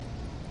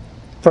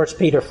1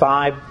 Peter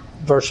 5,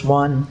 verse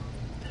 1.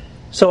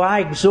 So I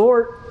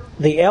exhort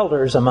the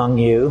elders among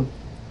you,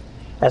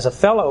 as a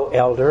fellow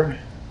elder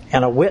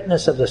and a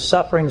witness of the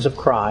sufferings of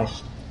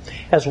Christ,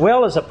 as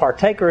well as a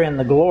partaker in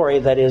the glory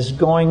that is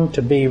going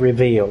to be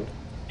revealed.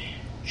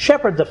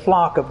 Shepherd the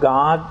flock of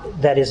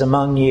God that is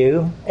among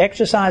you,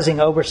 exercising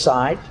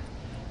oversight,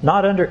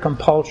 not under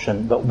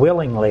compulsion, but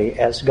willingly,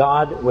 as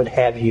God would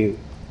have you,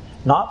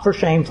 not for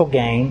shameful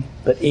gain,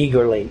 but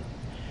eagerly,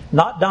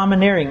 not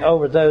domineering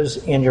over those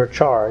in your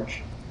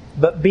charge,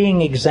 but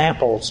being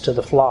examples to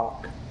the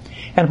flock.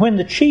 And when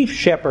the chief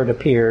shepherd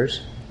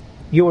appears,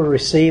 you will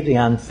receive the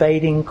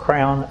unfading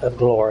crown of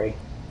glory.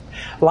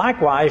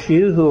 Likewise,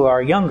 you who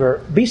are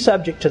younger, be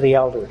subject to the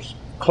elders.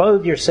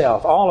 Clothe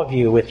yourself, all of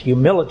you, with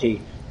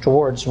humility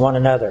towards one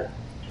another.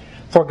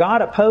 For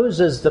God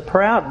opposes the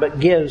proud, but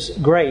gives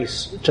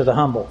grace to the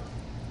humble.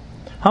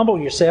 Humble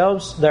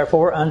yourselves,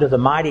 therefore, under the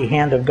mighty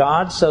hand of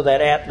God, so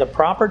that at the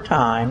proper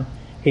time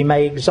He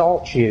may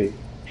exalt you,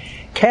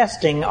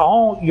 casting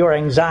all your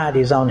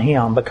anxieties on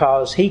Him,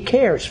 because He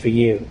cares for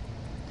you.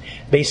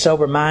 Be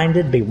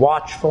sober-minded, be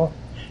watchful.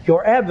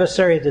 Your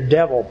adversary, the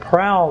devil,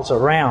 prowls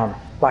around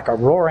like a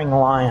roaring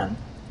lion,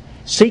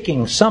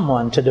 seeking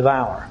someone to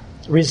devour.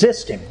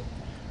 Resist him,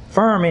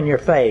 firm in your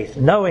faith,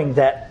 knowing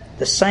that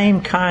the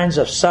same kinds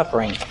of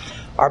suffering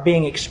are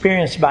being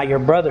experienced by your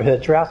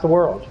brotherhood throughout the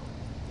world.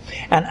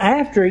 And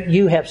after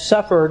you have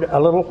suffered a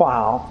little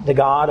while, the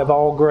God of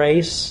all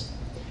grace,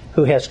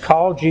 who has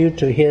called you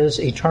to His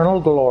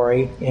eternal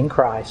glory in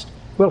Christ,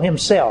 will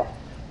Himself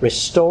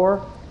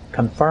restore,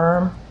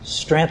 confirm,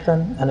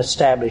 strengthen, and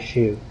establish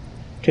you.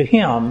 To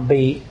Him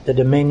be the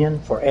dominion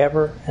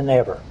forever and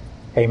ever.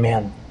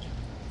 Amen.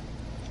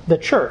 The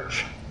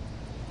church.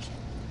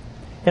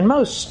 In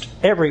most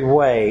every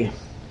way,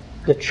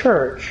 the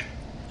church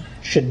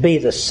should be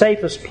the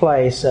safest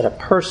place that a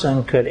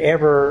person could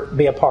ever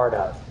be a part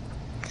of.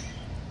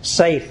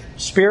 Safe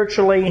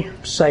spiritually,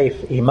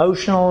 safe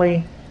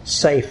emotionally,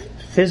 safe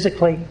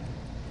physically.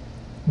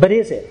 But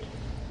is it?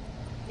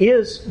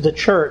 Is the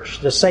church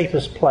the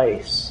safest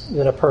place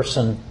that a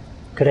person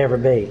could ever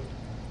be?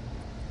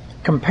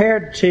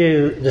 Compared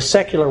to the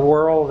secular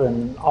world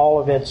and all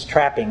of its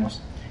trappings,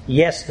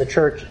 yes, the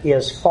church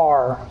is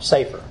far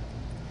safer.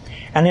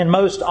 And in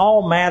most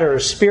all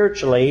matters,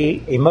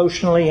 spiritually,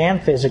 emotionally, and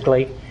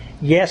physically,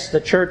 yes, the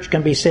church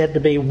can be said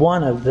to be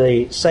one of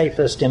the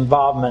safest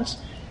involvements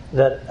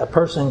that a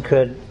person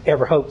could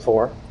ever hope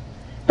for.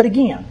 But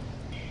again,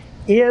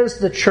 is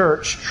the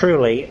church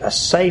truly a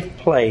safe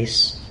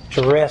place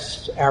to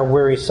rest our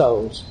weary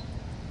souls?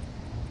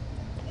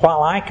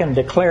 While I can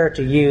declare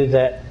to you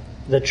that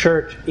the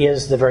church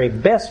is the very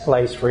best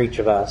place for each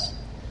of us,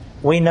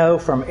 we know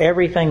from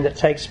everything that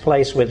takes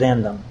place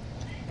within them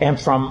and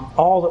from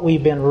all that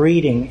we've been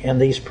reading in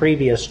these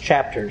previous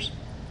chapters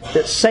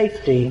that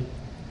safety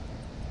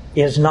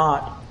is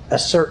not a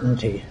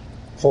certainty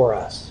for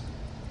us.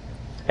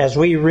 As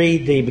we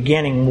read the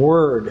beginning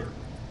word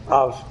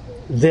of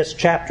this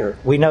chapter,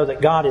 we know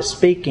that God is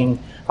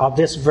speaking of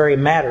this very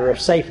matter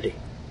of safety.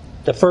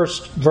 The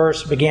first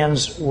verse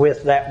begins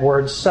with that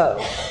word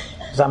so.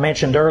 As I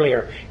mentioned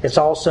earlier, it's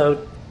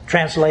also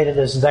translated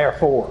as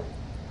therefore.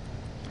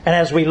 And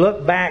as we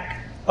look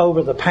back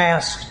over the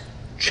past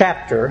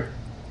chapter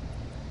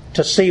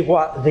to see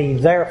what the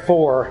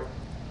therefore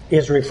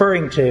is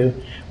referring to,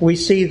 we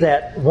see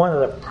that one of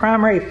the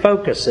primary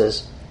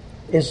focuses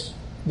is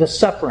the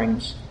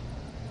sufferings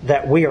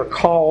that we are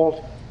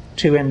called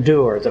to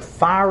endure, the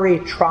fiery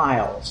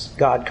trials,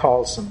 God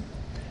calls them.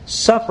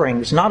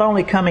 Sufferings not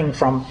only coming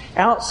from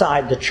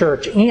outside the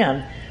church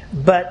in,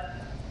 but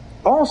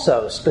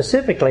also,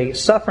 specifically,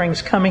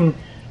 sufferings coming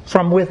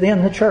from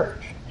within the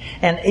church.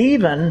 And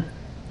even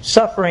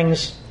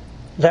sufferings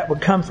that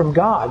would come from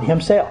God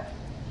Himself.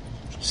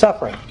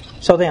 Suffering.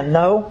 So then,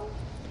 no,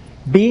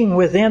 being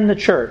within the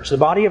church, the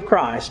body of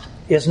Christ,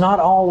 is not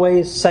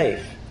always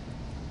safe.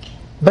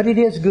 But it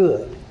is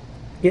good.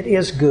 It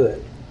is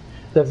good.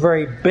 The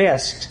very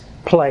best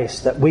place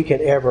that we could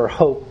ever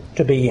hope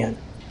to be in.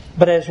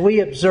 But as we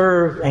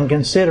observe and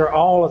consider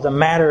all of the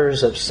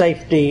matters of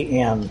safety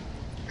and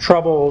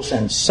troubles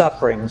and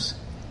sufferings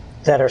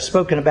that are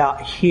spoken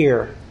about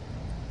here,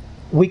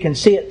 we can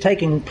see it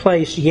taking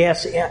place,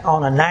 yes,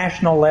 on a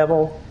national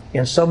level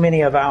in so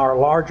many of our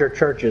larger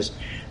churches,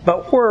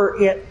 but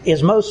where it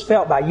is most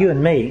felt by you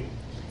and me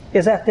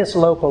is at this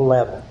local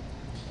level,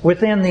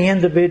 within the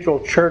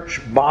individual church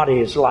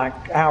bodies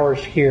like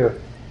ours here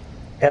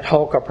at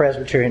Holcar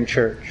Presbyterian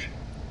Church.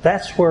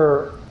 That's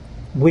where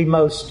we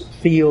most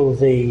feel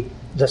the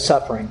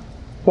suffering.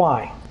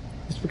 Why?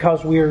 It's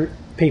because we're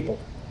people.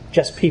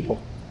 Just people.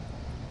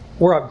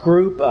 We're a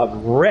group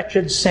of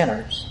wretched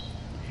sinners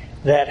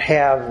that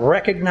have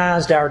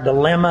recognized our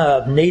dilemma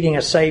of needing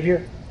a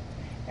Savior,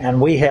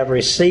 and we have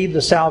received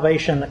the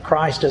salvation that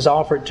Christ has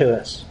offered to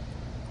us.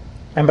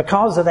 And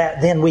because of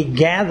that, then we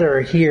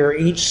gather here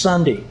each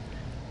Sunday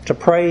to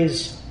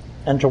praise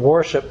and to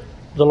worship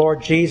the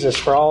Lord Jesus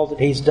for all that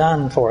He's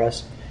done for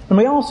us. And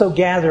we also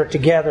gather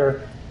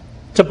together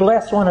to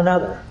bless one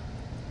another,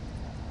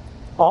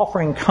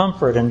 offering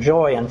comfort and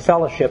joy and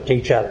fellowship to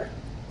each other.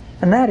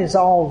 And that is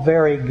all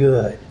very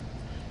good.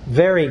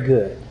 Very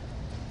good.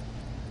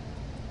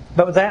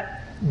 But with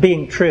that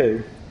being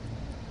true,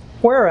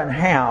 where and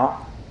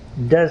how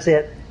does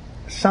it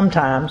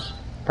sometimes,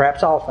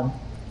 perhaps often,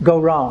 go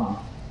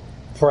wrong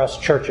for us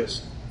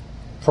churches,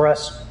 for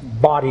us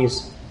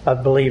bodies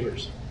of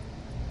believers?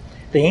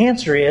 The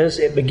answer is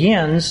it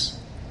begins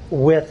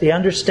with the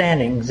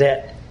understanding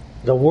that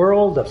the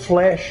world, the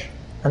flesh,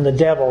 and the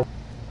devil,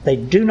 they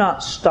do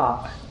not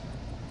stop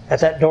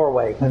at that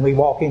doorway when we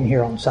walk in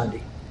here on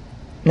Sunday.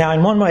 Now,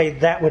 in one way,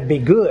 that would be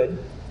good,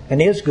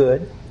 and is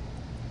good,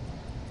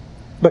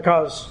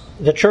 because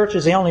the church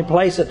is the only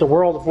place that the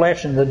world, the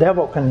flesh, and the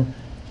devil can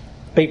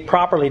be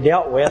properly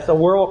dealt with. The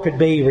world could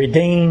be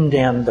redeemed,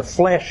 and the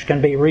flesh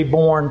can be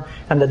reborn,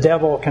 and the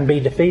devil can be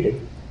defeated.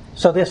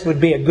 So this would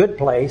be a good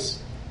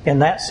place in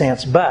that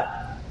sense. But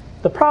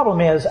the problem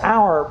is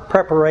our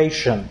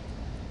preparation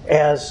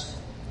as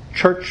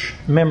church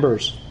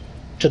members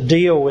to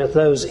deal with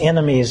those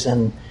enemies,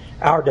 and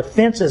our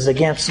defenses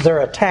against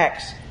their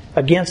attacks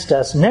against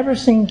us never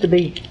seem to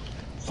be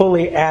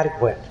fully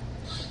adequate.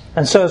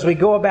 And so as we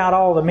go about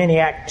all the many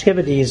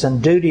activities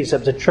and duties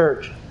of the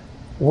church,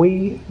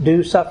 we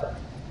do suffer.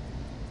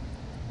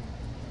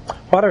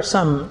 What are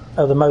some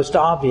of the most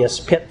obvious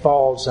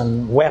pitfalls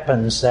and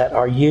weapons that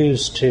are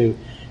used to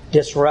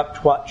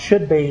disrupt what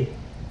should be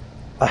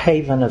a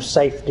haven of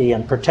safety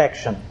and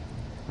protection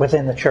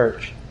within the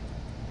church?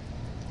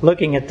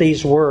 Looking at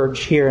these words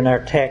here in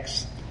our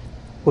text,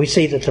 we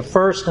see that the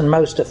first and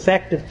most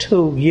effective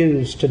tool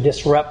used to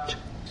disrupt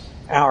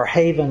our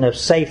haven of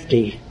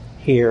safety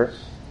here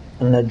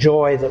and the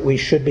joy that we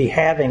should be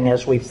having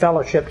as we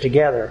fellowship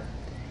together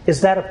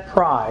is that of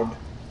pride.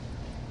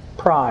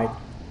 Pride.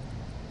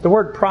 The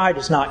word pride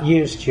is not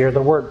used here.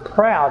 The word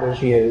proud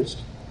is used.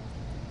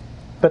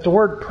 But the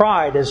word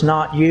pride is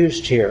not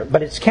used here.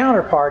 But its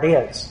counterpart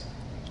is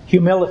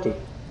humility.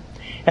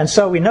 And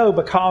so we know,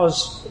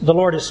 because the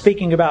Lord is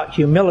speaking about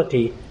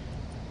humility,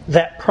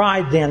 that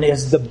pride then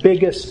is the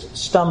biggest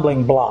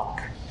stumbling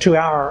block to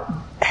our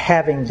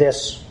having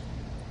this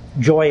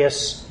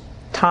joyous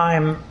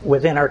time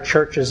within our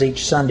churches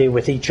each Sunday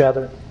with each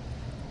other.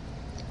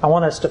 I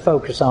want us to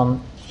focus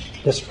on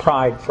this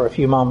pride for a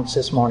few moments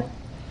this morning.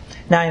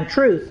 Now, in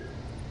truth,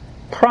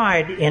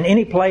 pride in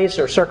any place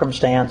or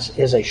circumstance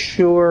is a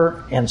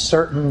sure and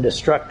certain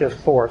destructive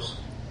force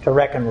to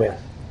reckon with.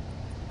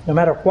 No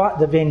matter what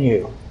the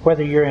venue,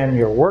 whether you're in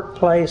your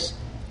workplace,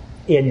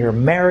 in your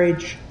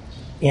marriage,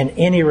 in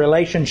any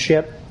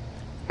relationship,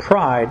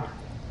 pride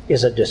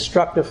is a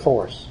destructive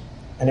force,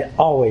 and it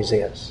always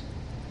is.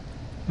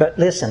 But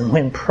listen,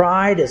 when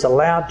pride is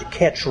allowed to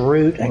catch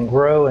root and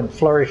grow and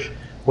flourish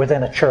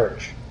within a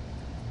church,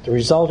 the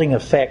resulting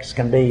effects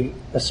can be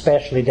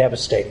especially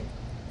devastating.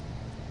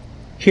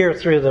 Here,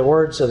 through the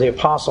words of the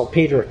Apostle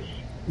Peter,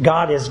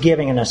 God is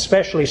giving an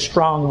especially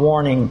strong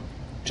warning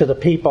to the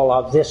people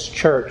of this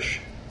church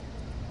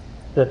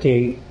that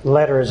the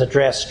letter is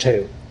addressed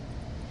to.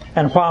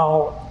 And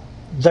while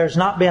there's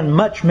not been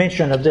much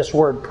mention of this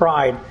word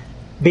pride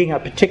being a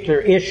particular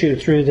issue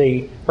through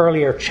the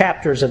earlier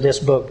chapters of this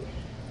book,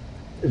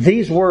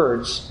 these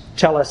words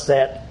tell us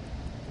that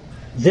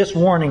this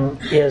warning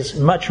is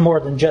much more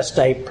than just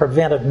a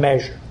preventive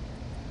measure.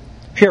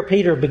 Here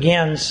Peter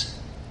begins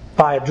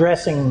by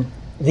addressing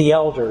the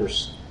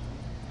elders,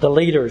 the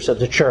leaders of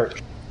the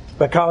church,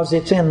 because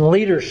it's in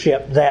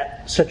leadership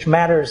that such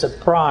matters of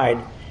pride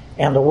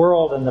and the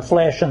world and the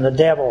flesh and the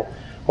devil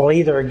will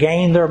either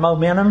gain their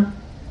momentum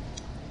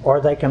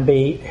or they can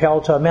be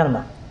held to a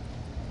minimum.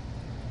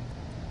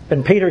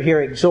 And Peter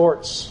here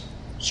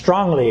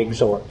strongly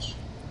exhorts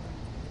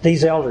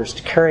these elders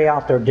to carry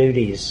out their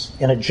duties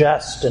in a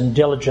just and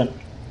diligent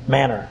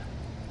manner,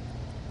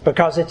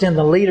 because it's in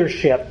the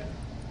leadership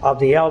of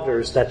the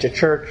elders that the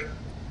church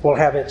will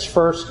have its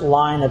first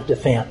line of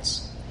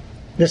defense.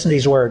 Listen to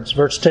these words,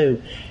 verse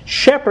 2.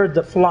 Shepherd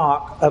the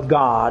flock of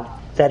God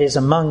that is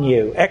among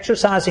you,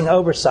 exercising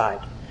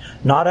oversight,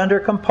 not under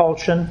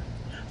compulsion,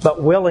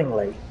 but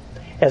willingly,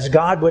 as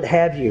God would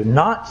have you,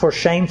 not for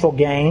shameful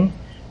gain,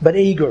 but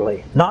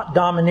eagerly, not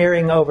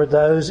domineering over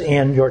those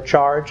in your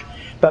charge,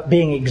 but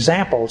being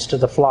examples to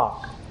the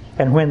flock.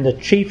 And when the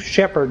chief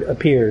shepherd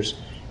appears,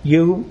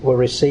 you will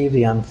receive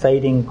the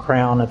unfading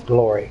crown of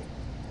glory.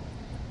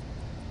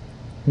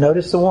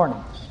 Notice the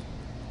warnings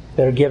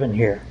that are given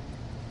here.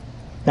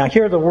 Now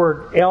here the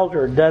word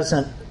elder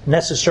doesn't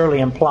necessarily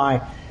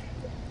imply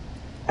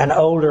an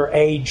older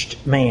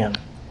aged man,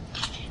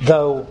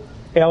 though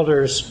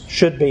elders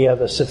should be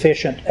of a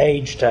sufficient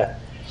age to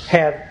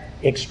have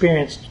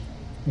experienced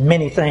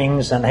many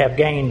things and have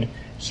gained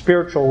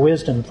spiritual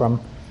wisdom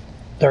from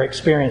their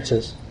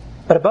experiences.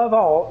 But above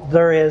all,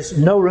 there is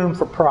no room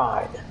for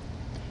pride.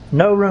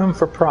 No room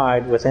for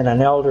pride within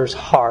an elder's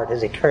heart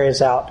as he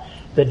carries out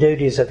the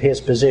duties of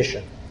his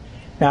position.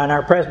 Now, in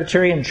our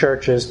Presbyterian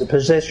churches, the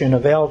position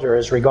of elder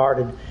is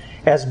regarded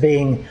as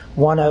being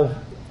one of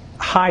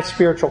high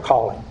spiritual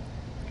calling,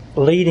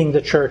 leading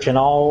the church in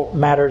all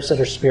matters that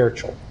are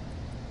spiritual.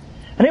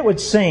 And it would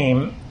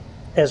seem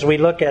as we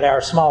look at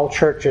our small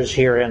churches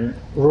here in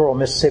rural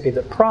Mississippi,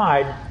 that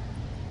pride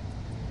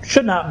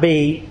should not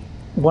be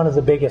one of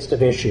the biggest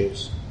of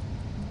issues.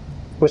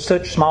 With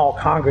such small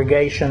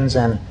congregations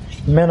and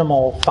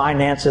minimal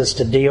finances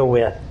to deal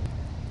with.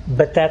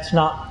 But that's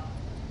not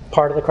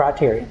part of the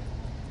criterion.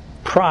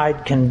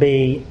 Pride can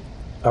be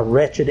a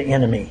wretched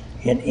enemy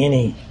in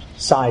any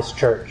size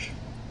church.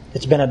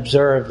 It's been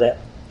observed that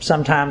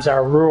sometimes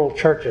our rural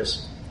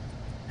churches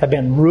have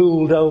been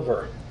ruled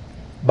over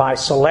by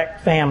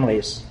select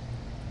families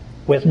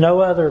with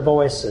no other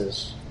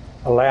voices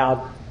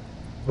allowed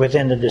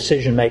within the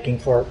decision making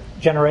for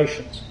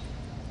generations.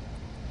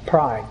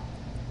 Pride.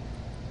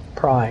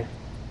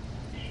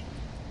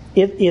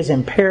 It is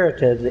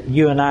imperative that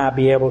you and I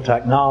be able to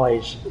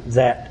acknowledge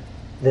that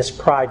this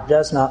pride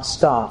does not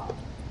stop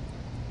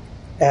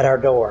at our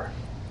door,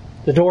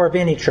 the door of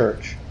any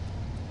church,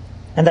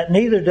 and that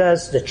neither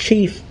does the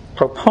chief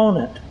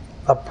proponent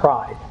of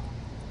pride.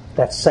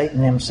 That's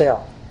Satan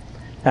himself.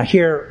 Now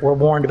here we're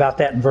warned about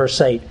that in verse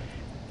 8.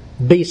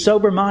 Be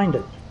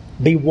sober-minded.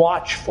 Be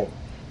watchful.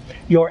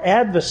 Your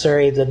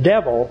adversary, the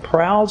devil,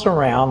 prowls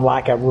around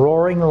like a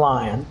roaring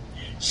lion,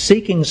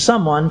 seeking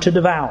someone to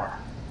devour.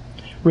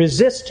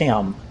 Resist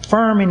him,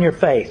 firm in your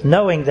faith,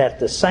 knowing that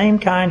the same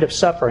kind of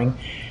suffering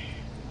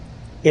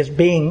is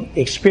being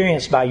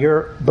experienced by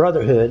your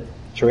brotherhood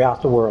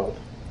throughout the world.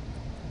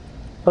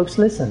 Folks,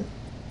 listen.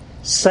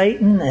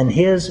 Satan and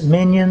his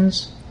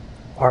minions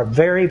are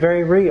very,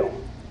 very real.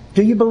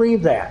 Do you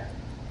believe that?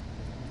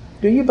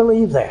 Do you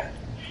believe that?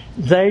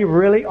 They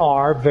really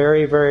are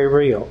very, very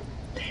real.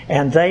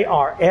 And they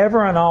are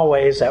ever and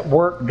always at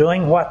work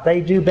doing what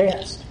they do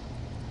best.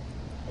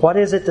 What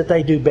is it that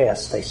they do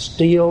best? They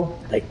steal,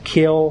 they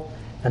kill,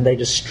 and they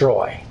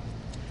destroy.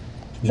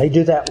 They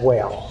do that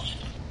well.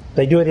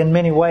 They do it in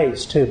many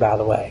ways too, by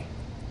the way.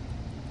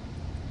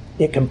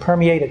 It can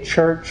permeate a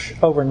church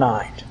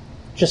overnight.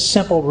 Just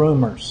simple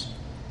rumors,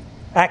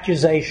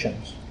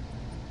 accusations,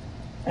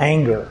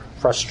 anger,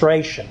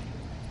 frustration,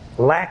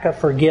 lack of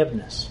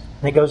forgiveness.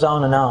 And it goes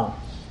on and on.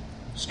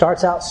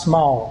 Starts out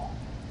small,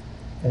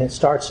 and it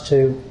starts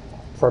to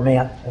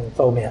ferment and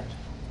foment.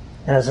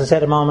 And as I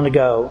said a moment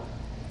ago,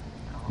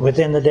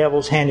 within the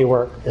devil's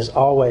handiwork is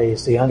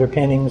always the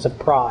underpinnings of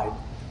pride.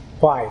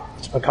 Why?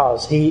 It's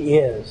because he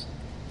is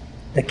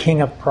the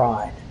king of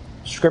pride.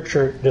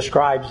 Scripture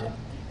describes him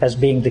as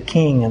being the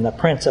king and the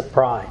prince of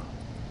pride.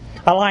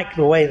 I like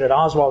the way that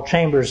Oswald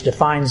Chambers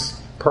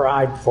defines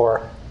pride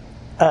for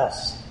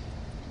us.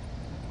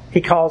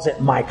 He calls it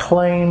my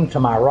claim to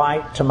my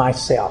right to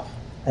myself.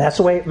 And that's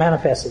the way it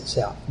manifests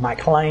itself. My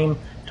claim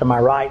to my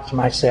right to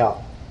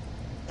myself.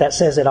 That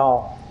says it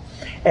all.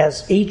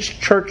 As each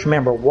church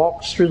member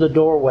walks through the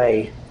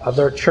doorway of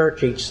their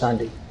church each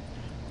Sunday,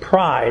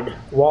 pride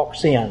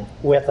walks in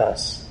with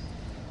us.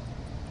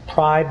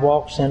 Pride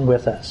walks in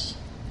with us.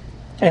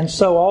 And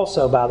so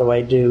also, by the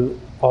way, do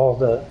all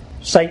the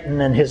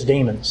Satan and his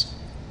demons.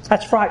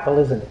 That's frightful,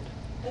 isn't it?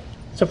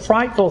 It's a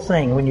frightful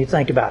thing when you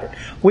think about it.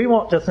 We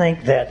want to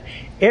think that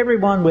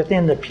everyone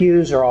within the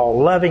pews are all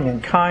loving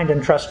and kind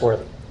and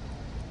trustworthy.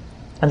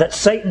 And that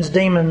Satan's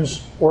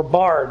demons were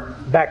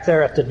barred back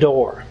there at the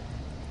door.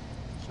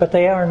 But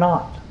they are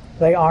not.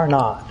 They are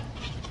not.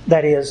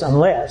 That is,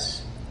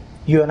 unless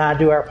you and I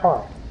do our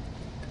part.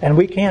 And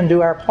we can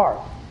do our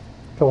part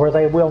to where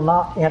they will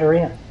not enter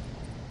in.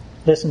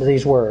 Listen to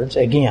these words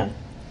again.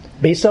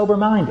 Be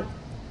sober-minded.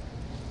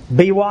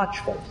 Be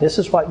watchful. This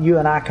is what you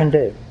and I can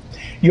do.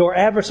 Your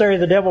adversary,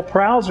 the devil,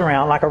 prowls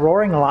around like a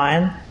roaring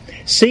lion,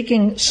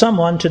 seeking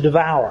someone to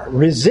devour.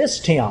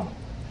 Resist him.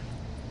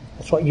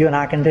 That's what you and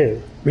I can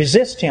do.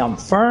 Resist him,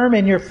 firm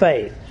in your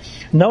faith,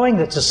 knowing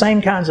that the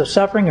same kinds of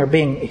suffering are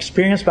being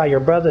experienced by your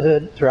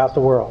brotherhood throughout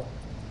the world.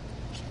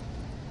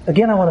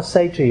 Again, I want to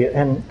say to you,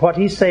 and what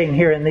he's saying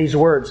here in these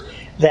words,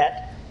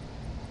 that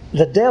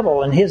the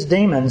devil and his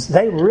demons,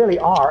 they really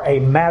are a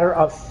matter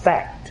of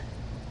fact.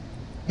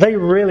 They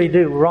really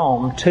do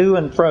roam to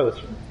and fro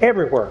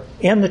everywhere,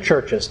 in the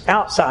churches,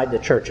 outside the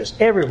churches,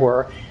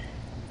 everywhere,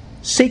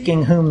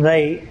 seeking whom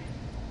they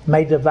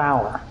may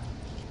devour.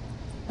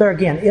 There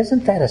again,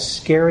 isn't that a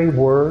scary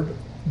word?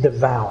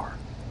 Devour.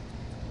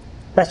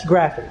 That's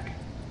graphic.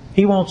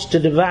 He wants to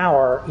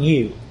devour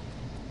you.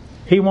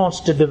 He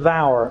wants to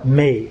devour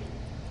me.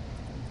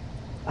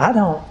 I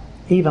don't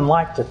even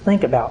like to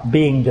think about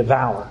being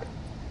devoured.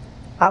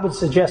 I would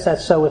suggest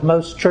that's so with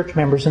most church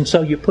members, and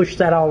so you push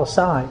that all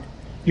aside.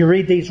 You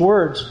read these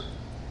words,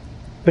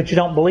 but you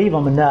don't believe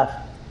them enough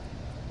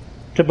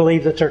to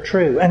believe that they're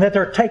true, and that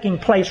they're taking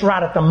place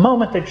right at the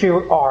moment that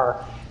you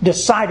are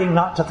deciding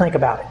not to think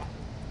about it.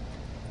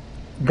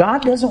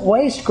 God doesn't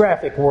waste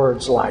graphic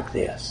words like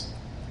this.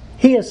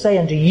 He is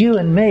saying to you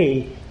and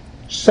me,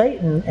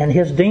 Satan and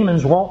his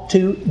demons want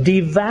to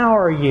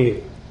devour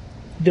you.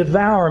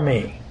 Devour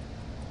me.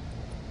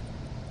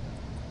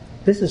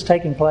 This is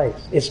taking place.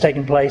 It's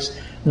taking place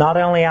not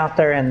only out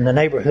there in the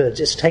neighborhoods,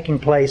 it's taking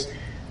place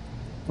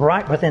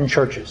right within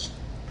churches.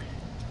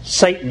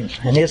 Satan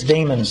and his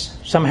demons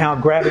somehow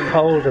grabbing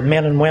hold of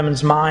men and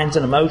women's minds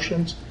and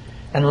emotions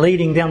and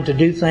leading them to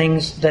do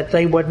things that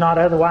they would not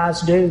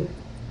otherwise do.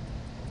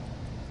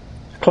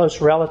 A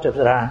close relative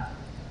that I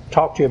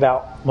talked to you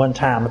about one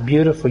time, a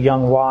beautiful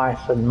young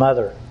wife and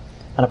mother,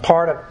 and a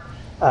part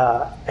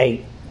of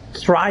a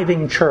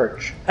thriving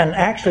church, and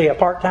actually a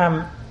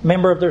part-time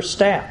member of their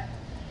staff,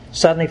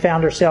 suddenly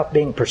found herself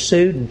being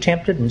pursued and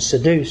tempted and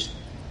seduced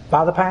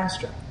by the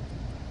pastor.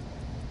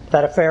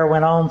 That affair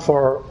went on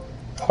for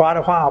quite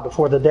a while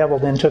before the devil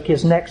then took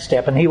his next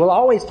step. And he will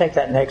always take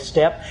that next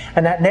step.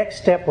 And that next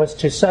step was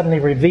to suddenly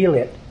reveal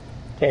it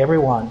to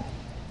everyone.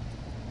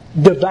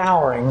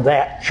 Devouring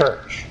that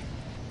church.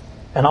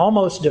 And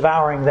almost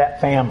devouring that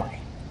family.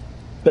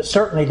 But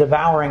certainly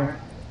devouring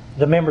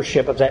the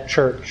membership of that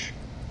church.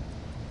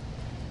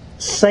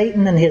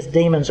 Satan and his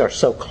demons are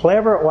so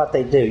clever at what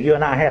they do. You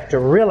and I have to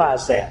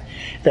realize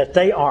that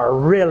they are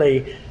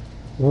really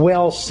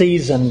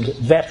well-seasoned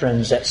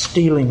veterans at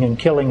stealing and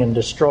killing and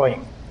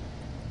destroying,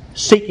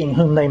 seeking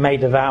whom they may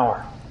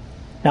devour.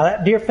 Now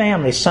that dear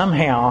family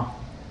somehow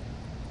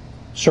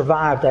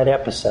survived that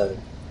episode.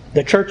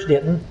 The church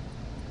didn't,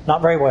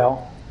 not very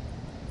well.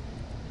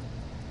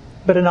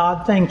 But an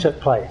odd thing took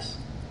place.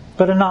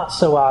 But a not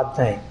so odd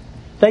thing.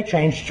 They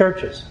changed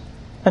churches.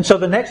 And so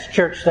the next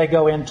church they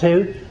go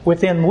into,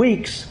 within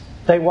weeks,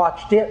 they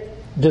watched it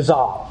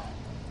dissolve.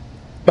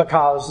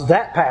 Because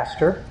that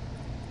pastor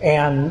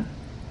and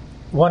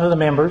one of the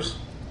members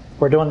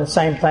were doing the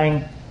same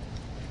thing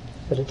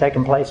that had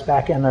taken place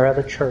back in their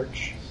other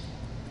church.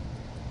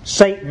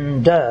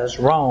 Satan does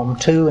roam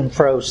to and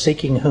fro,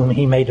 seeking whom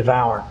he may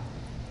devour.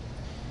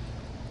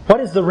 What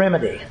is the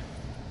remedy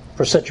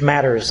for such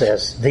matters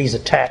as these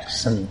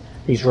attacks and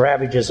these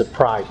ravages of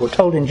pride? We're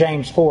told in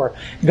James 4,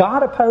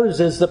 God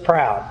opposes the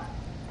proud,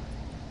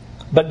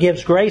 but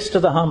gives grace to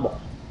the humble.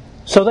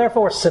 So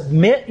therefore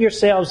submit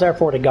yourselves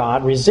therefore to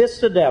God, resist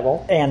the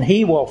devil, and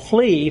he will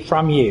flee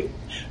from you.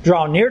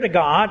 Draw near to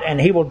God, and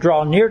he will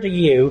draw near to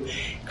you.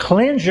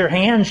 Cleanse your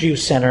hands, you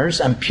sinners,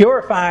 and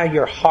purify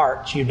your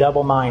hearts, you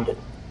double-minded.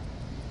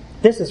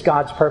 This is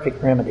God's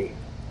perfect remedy.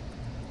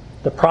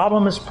 The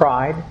problem is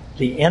pride.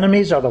 The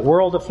enemies are the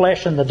world, the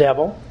flesh, and the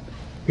devil.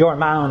 You're in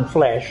my own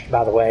flesh,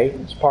 by the way.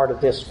 It's part of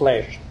this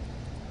flesh.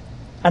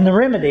 And the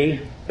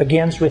remedy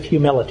begins with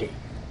humility.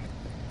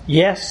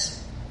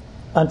 Yes,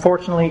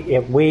 unfortunately,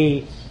 if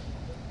we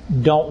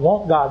don't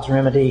want God's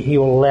remedy, He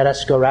will let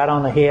us go right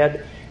on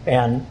ahead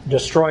and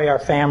destroy our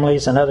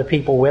families and other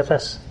people with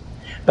us.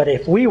 But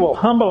if we will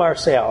humble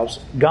ourselves,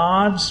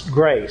 God's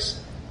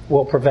grace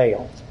will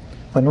prevail.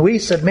 When we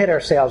submit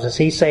ourselves, as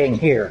He's saying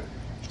here,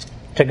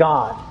 to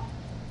God,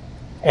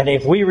 and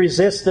if we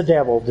resist the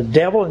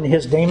devil and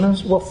his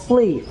demons will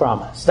flee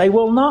from us. They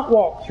will not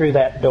walk through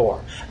that door.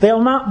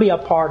 They'll not be a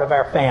part of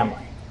our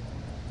family.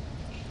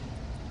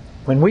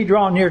 When we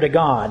draw near to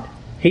God,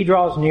 He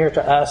draws near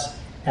to us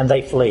and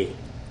they flee.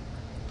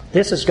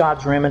 This is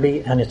God's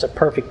remedy, and it's a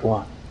perfect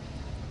one.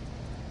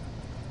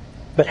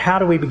 But how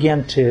do we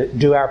begin to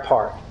do our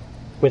part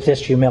with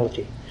this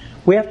humility?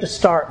 We have to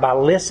start by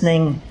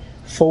listening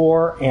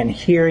for and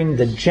hearing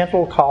the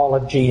gentle call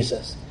of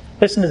Jesus.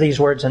 Listen to these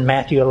words in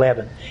Matthew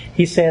 11.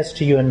 He says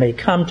to you and me,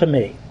 Come to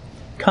me.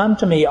 Come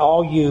to me,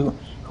 all you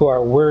who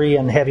are weary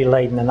and heavy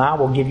laden, and I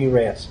will give you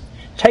rest.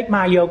 Take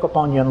my yoke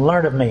upon you and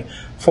learn of me,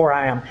 for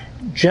I am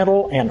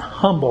gentle and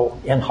humble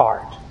in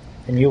heart,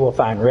 and you will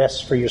find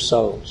rest for your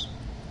souls.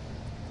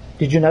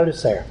 Did you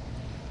notice there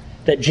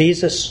that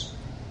Jesus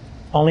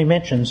only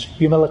mentions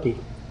humility?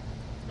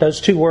 Those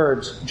two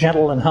words,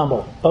 gentle and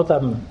humble, both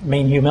of them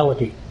mean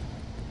humility.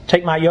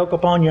 Take my yoke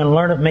upon you and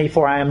learn of me,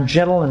 for I am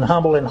gentle and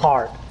humble in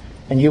heart,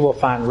 and you will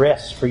find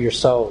rest for your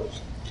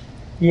souls.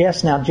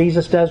 Yes, now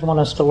Jesus does want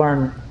us to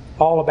learn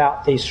all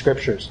about these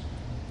scriptures.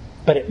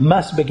 But it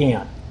must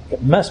begin.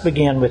 It must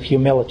begin with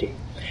humility.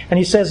 And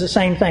He says the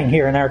same thing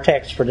here in our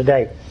text for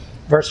today.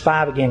 Verse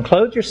 5 again.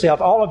 Clothe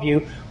yourself, all of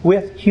you,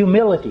 with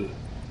humility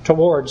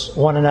towards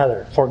one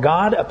another. For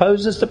God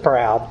opposes the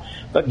proud,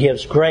 but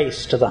gives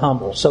grace to the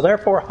humble. So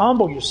therefore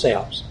humble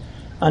yourselves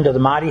under the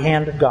mighty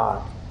hand of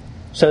God,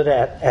 so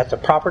that at the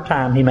proper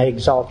time He may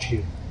exalt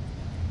you.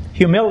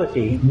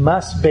 Humility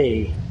must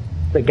be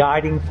the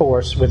guiding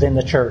force within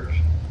the church.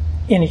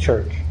 Any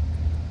church.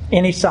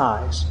 Any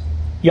size.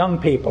 Young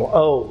people,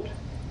 old.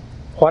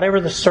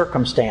 Whatever the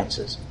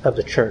circumstances of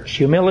the church.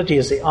 Humility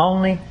is the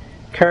only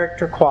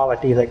character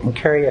quality that can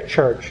carry a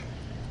church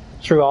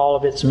through all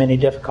of its many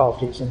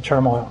difficulties and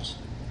turmoils.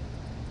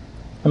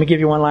 Let me give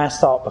you one last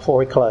thought before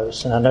we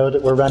close. And I know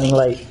that we're running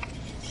late.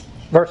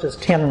 Verses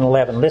 10 and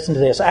 11. Listen to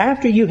this.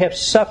 After you have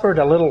suffered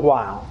a little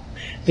while,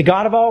 the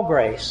God of all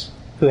grace,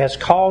 who has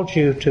called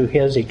you to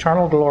His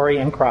eternal glory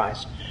in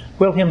Christ,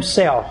 will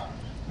Himself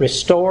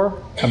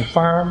restore,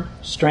 confirm,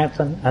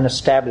 strengthen, and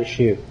establish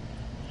you.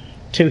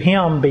 To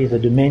Him be the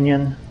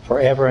dominion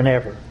forever and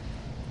ever.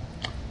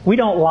 We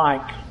don't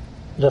like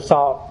the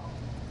thought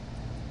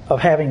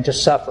of having to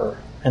suffer,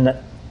 and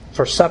that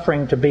for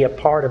suffering to be a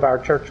part of our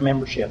church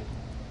membership.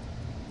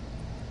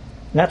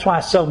 And that's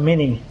why so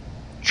many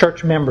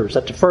church members,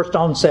 at the first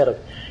onset of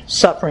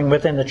suffering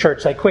within the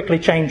church, they quickly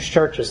change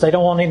churches. They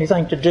don't want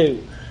anything to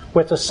do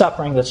with the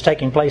suffering that's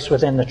taking place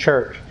within the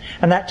church.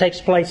 And that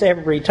takes place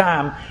every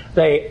time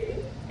they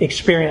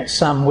experience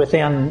some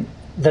within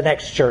the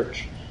next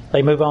church.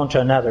 They move on to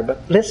another.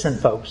 But listen,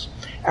 folks,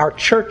 our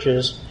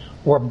churches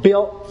were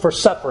built for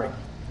suffering.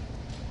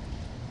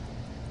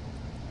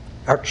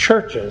 Our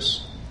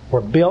churches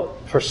were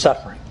built for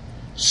suffering.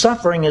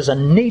 Suffering is a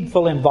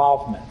needful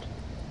involvement.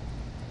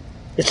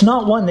 It's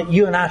not one that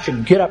you and I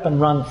should get up and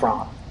run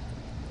from.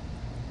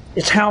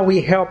 It's how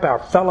we help our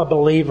fellow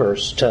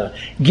believers to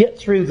get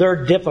through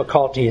their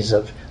difficulties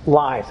of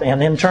life,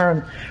 and in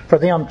turn for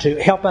them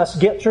to help us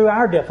get through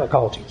our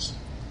difficulties.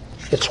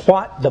 It's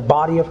what the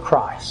body of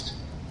Christ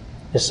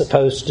is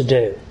supposed to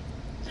do.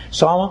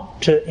 So I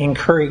want to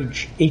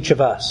encourage each of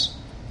us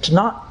to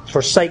not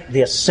forsake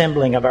the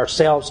assembling of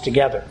ourselves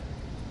together.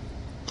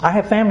 I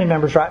have family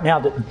members right now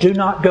that do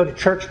not go to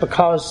church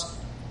because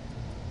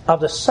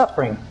of the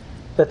suffering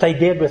that they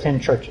did within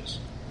churches.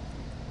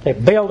 They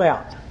bailed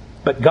out.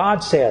 But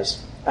God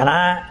says, and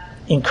I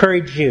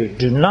encourage you,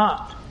 do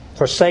not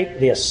forsake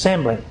the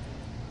assembling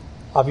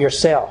of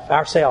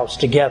ourselves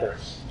together.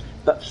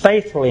 But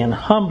faithfully and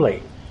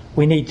humbly,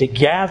 we need to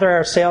gather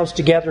ourselves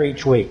together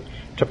each week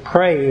to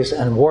praise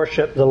and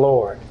worship the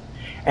Lord.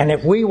 And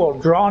if we will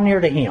draw near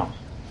to Him,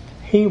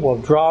 He will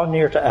draw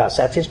near to us.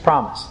 That's His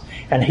promise.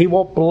 And He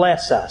will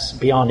bless us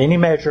beyond any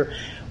measure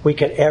we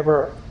could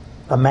ever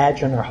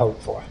imagine or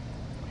hope for.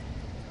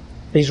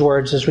 These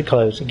words as we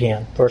close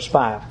again. Verse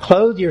 5.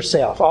 Clothe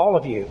yourself, all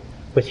of you,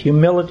 with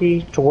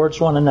humility towards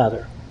one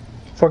another.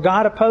 For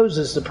God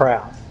opposes the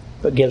proud,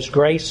 but gives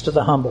grace to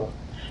the humble.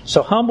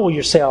 So humble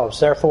yourselves,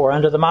 therefore,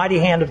 under the mighty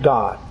hand of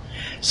God,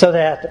 so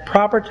that at the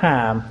proper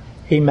time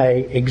He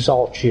may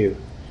exalt you,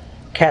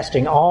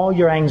 casting all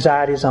your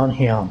anxieties on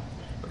Him,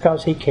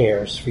 because He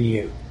cares for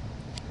you.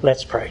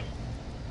 Let's pray.